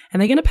Woodside.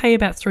 And they're going to pay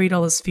about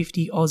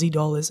 $3.50 Aussie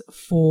dollars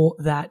for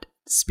that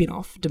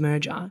spin-off,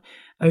 demerger,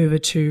 over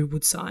to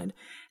Woodside.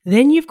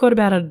 Then you've got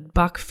about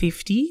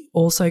 $1.50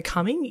 also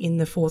coming in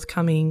the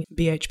forthcoming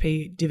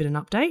BHP dividend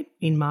update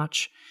in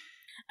March.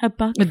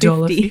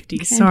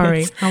 $1.50.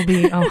 Sorry,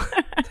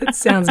 that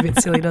sounds a bit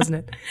silly, doesn't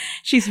it?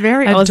 She's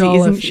very Aussie,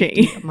 isn't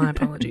she? My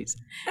apologies.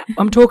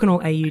 I'm talking all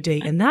AUD,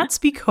 and that's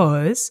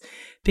because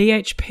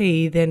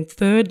BHP then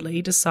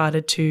thirdly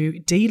decided to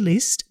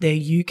delist their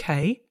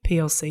UK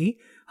PLC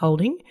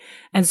holding,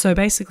 and so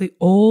basically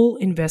all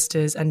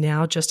investors are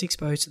now just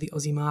exposed to the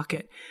Aussie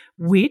market,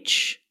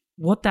 which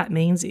what that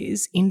means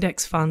is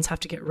index funds have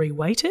to get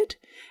reweighted.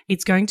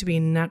 It's going to be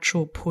a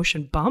natural push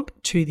and bump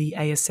to the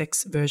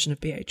ASX version of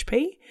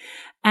BHP.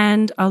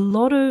 And a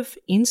lot of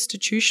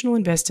institutional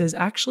investors,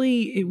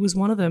 actually, it was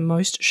one of the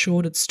most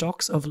shorted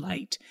stocks of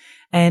late.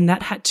 And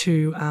that had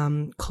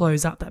to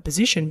close up that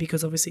position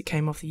because obviously it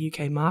came off the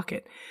UK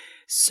market.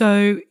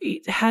 So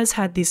it has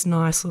had this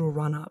nice little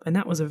run up. And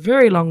that was a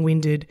very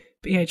long-winded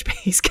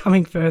BHP's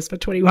coming first for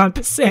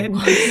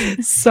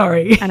 21%.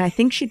 Sorry. And I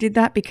think she did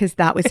that because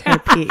that was her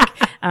pick.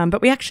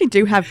 But we actually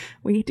do have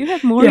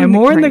more. Yeah,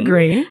 more in the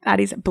green. That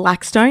is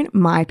Blackstone,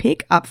 my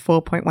pick, up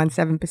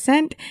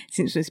 4.17%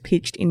 since it was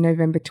pitched in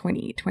November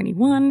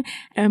 2021.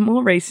 And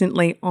more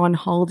recently, On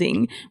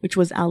Holding, which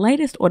was our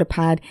latest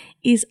AutoPad,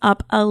 is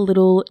up a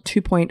little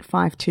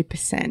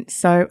 2.52%.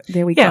 So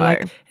there we go.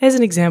 Like, as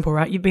an example,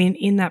 right? You've been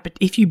in that, but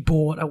if you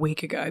bought a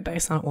week ago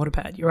based on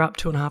AutoPad, you're up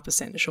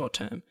 2.5% in the short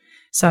term.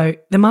 So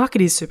the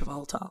market is super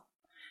volatile.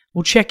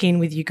 We'll check in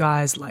with you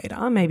guys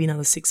later, maybe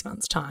another 6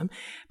 months' time.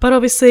 But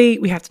obviously,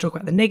 we have to talk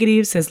about the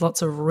negatives. There's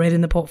lots of red in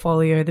the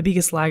portfolio. The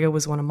biggest lagger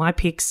was one of my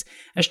picks,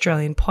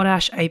 Australian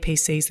Potash.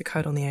 APC is the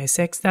code on the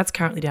ASX. That's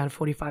currently down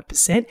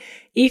 45%.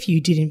 If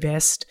you did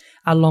invest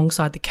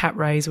alongside the cap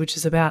raise, which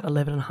is about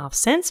 11.5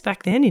 cents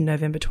back then in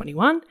November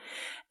 21.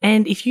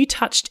 And if you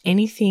touched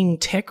anything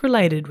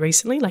tech-related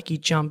recently, like you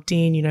jumped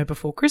in,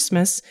 before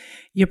Christmas,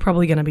 you're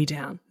probably going to be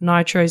down.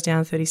 Nitro's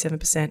down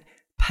 37%.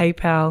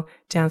 PayPal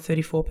down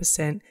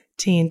 34%.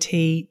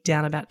 TNT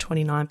down about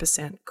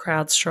 29%,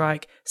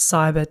 CrowdStrike,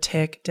 Cyber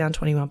Tech down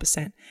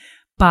 21%.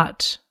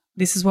 But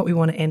this is what we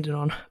want to end it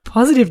on.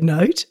 Positive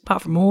note,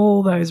 apart from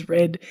all those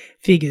red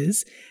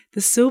figures,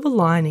 the silver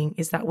lining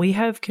is that we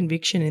have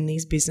conviction in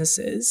these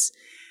businesses,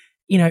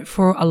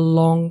 for a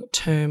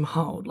long-term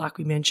hold. Like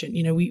we mentioned,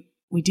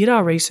 we did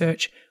our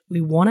research. We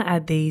want to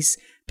add these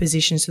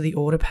positions to the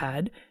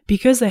AutoPad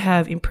because they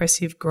have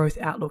impressive growth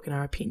outlook in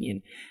our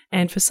opinion.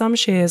 And for some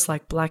shares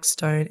like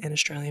Blackstone and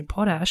Australian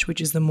Potash, which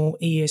is the more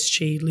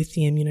ESG,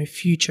 lithium,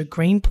 future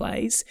green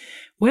plays,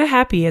 we're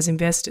happy as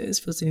investors,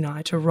 Felicity and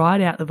I, to ride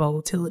out the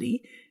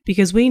volatility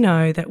because we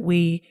know that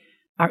we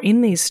are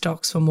in these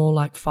stocks for more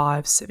like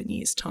 5-7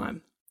 years'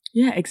 time.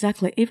 Yeah,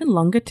 exactly. Even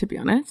longer, to be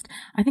honest.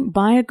 I think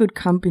buy a good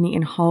company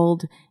and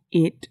hold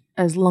it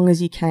as long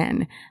as you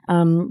can,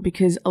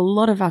 because a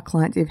lot of our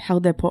clients have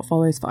held their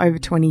portfolios for over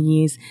 20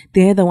 years.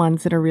 They're the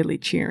ones that are really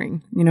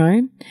cheering,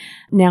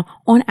 Now,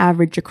 on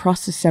average,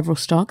 across the several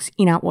stocks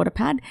in our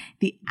AutoPad,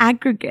 the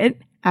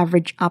aggregate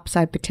average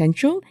upside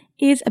potential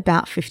is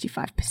about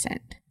 55%.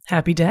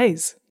 Happy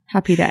days.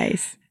 Happy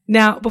days.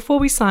 Now, before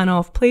we sign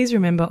off, please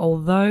remember,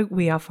 although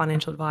we are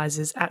financial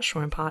advisors at Shaw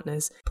and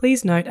Partners,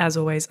 please note, as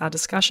always, our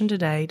discussion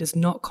today does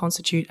not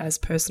constitute as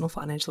personal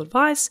financial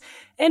advice,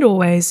 and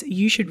always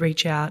you should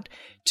reach out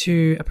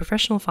to a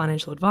professional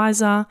financial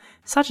advisor,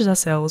 such as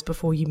ourselves,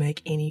 before you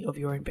make any of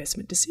your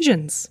investment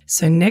decisions.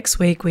 So next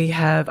week, we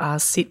have our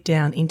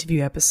sit-down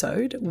interview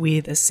episode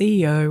with a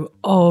CEO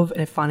of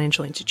a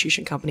financial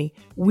institution company,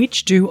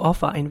 which do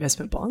offer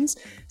investment bonds.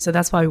 So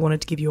that's why we wanted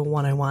to give you a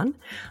 101.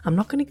 I'm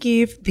not going to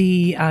give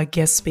the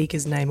guest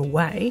speaker's name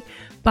away,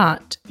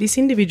 but this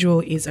individual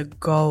is a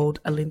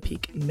gold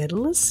Olympic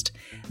medalist.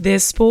 Their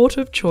sport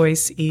of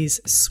choice is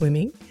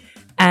swimming.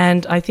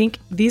 And I think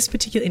this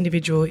particular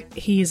individual,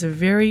 he is a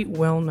very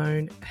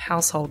well-known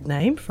household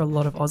name for a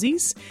lot of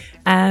Aussies.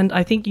 And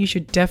I think you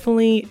should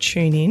definitely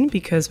tune in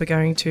because we're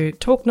going to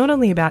talk not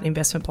only about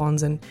investment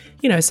bonds and,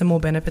 some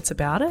more benefits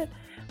about it,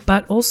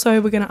 but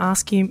also we're going to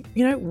ask him,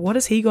 what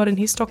has he got in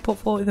his stock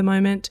portfolio at the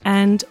moment,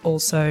 and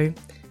also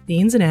the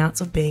ins and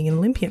outs of being an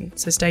Olympian.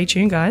 So stay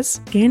tuned,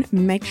 guys. Again,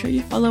 make sure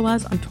you follow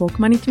us on Talk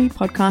Money to Me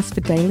podcast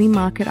for daily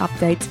market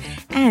updates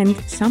and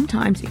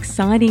sometimes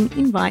exciting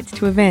invites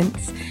to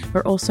events.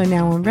 We're also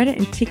now on Reddit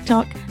and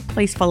TikTok.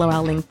 Please follow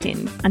our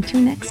LinkedIn.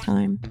 Until next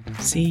time.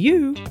 See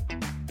you.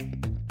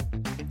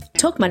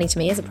 Talk Money to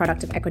Me is a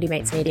product of Equity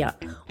Mates Media.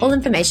 All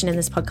information in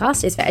this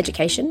podcast is for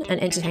education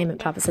and entertainment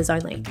purposes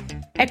only.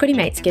 Equity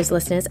Mates gives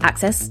listeners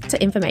access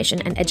to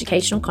information and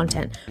educational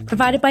content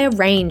provided by a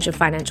range of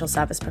financial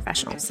service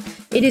professionals.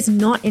 It is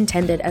not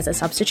intended as a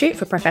substitute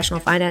for professional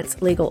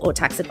finance, legal, or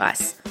tax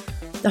advice.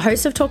 The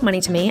hosts of Talk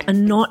Money to Me are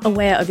not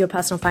aware of your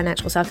personal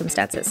financial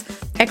circumstances.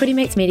 Equity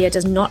Mates Media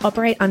does not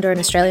operate under an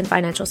Australian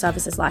Financial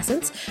Services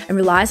licence and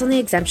relies on the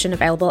exemption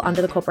available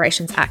under the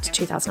Corporations Act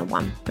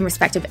 2001 in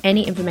respect of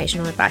any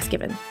information or advice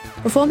given.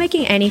 Before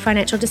making any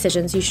financial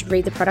decisions, you should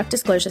read the product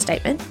disclosure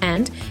statement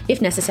and,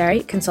 if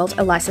necessary, consult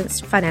a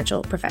licensed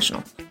financial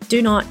professional.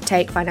 Do not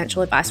take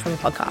financial advice from the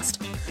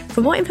podcast.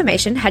 For more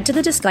information, head to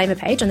the disclaimer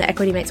page on the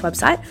Equity Mates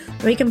website,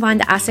 where you can find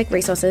the ASIC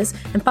resources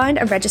and find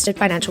a registered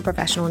financial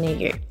professional near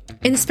you.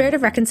 In the spirit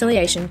of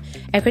reconciliation,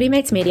 Equity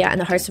Mates Media and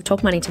the hosts of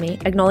Talk Money to Me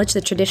acknowledge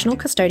the traditional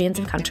custodians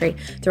of country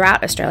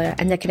throughout Australia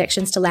and their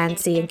connections to land,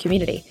 sea and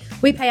community.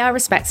 We pay our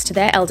respects to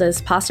their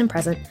elders, past and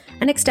present,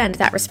 and extend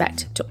that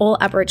respect to all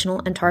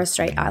Aboriginal and Torres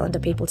Strait Islander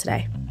people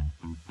today.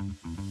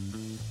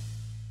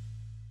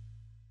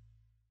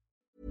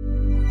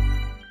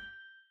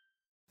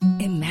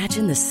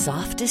 Imagine the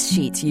softest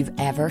sheets you've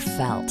ever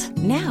felt.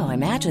 Now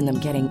imagine them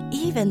getting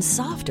even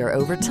softer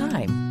over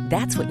time.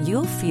 That's what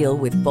you'll feel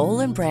with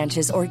Boll &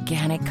 Branch's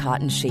organic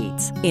cotton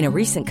sheets. In a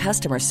recent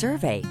customer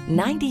survey,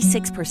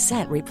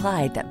 96%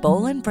 replied that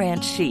Boll &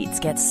 Branch sheets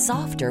get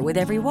softer with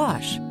every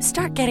wash.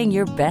 Start getting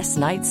your best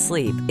night's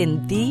sleep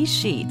in these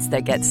sheets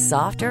that get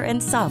softer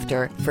and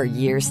softer for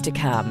years to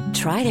come.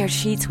 Try their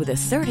sheets with a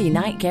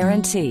 30-night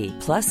guarantee.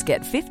 Plus,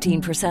 get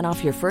 15%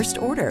 off your first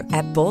order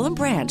at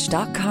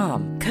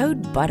bollandbranch.com.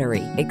 Code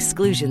BUTTERY.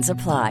 Exclusions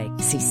apply.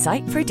 See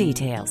site for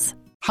details.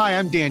 Hi,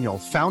 I'm Daniel,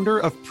 founder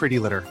of Pretty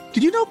Litter.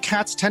 Did you know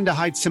cats tend to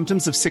hide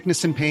symptoms of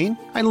sickness and pain?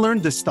 I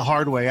learned this the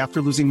hard way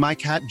after losing my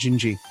cat,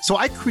 Gingy. So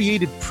I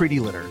created Pretty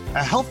Litter,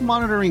 a health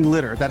monitoring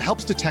litter that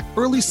helps detect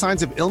early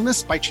signs of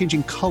illness by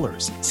changing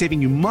colors, saving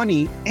you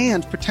money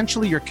and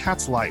potentially your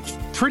cat's life.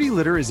 Pretty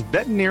Litter is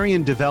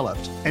veterinarian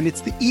developed, and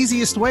it's the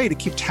easiest way to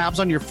keep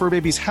tabs on your fur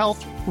baby's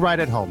health right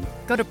at home.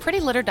 Go to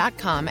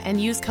prettylitter.com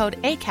and use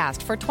code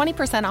ACAST for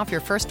 20% off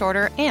your first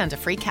order and a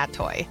free cat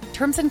toy.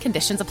 Terms and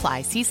conditions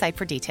apply. See site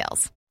for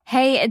details.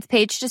 Hey, it's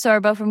Paige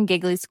DeSorbo from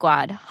Giggly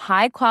Squad.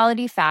 High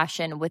quality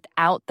fashion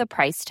without the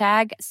price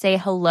tag. Say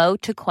hello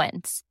to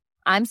Quince.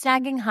 I'm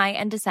snagging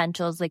high-end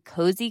essentials like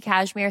cozy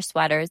cashmere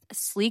sweaters,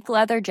 sleek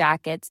leather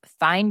jackets,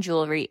 fine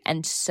jewelry,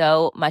 and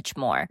so much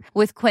more.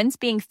 With Quince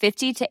being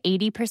 50 to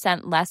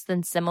 80% less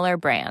than similar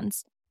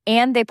brands.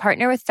 And they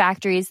partner with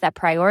factories that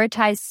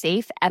prioritize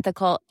safe,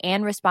 ethical,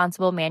 and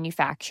responsible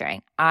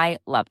manufacturing. I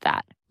love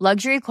that.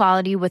 Luxury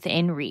quality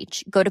within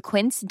reach. Go to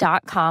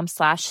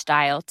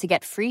quince.com/style to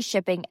get free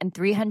shipping and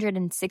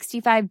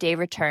 365-day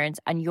returns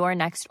on your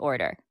next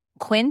order.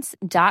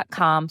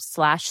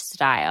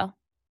 Quince.com/style.